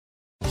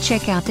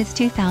Check out this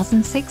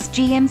 2006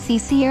 GMC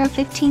Sierra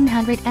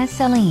 1500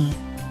 SLE.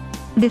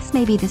 This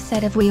may be the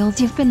set of wheels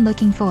you've been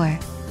looking for.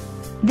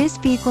 This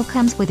vehicle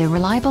comes with a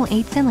reliable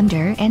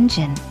 8-cylinder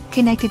engine,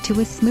 connected to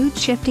a smooth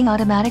shifting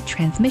automatic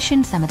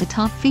transmission. Some of the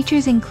top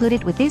features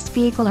included with this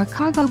vehicle are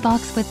cargo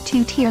box with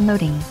 2-tier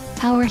loading,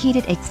 power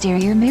heated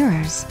exterior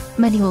mirrors,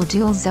 manual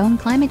dual-zone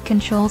climate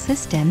control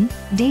system,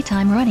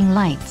 daytime running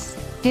lights,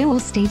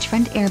 dual-stage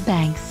front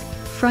airbags,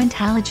 front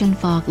halogen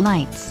fog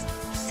lights,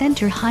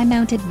 center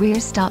high-mounted rear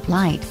stop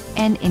light,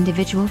 and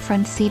individual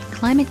front seat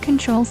climate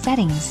control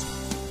settings.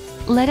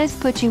 Let us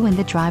put you in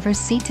the driver's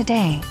seat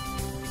today.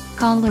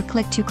 Call or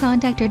click to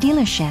contact our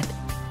dealership.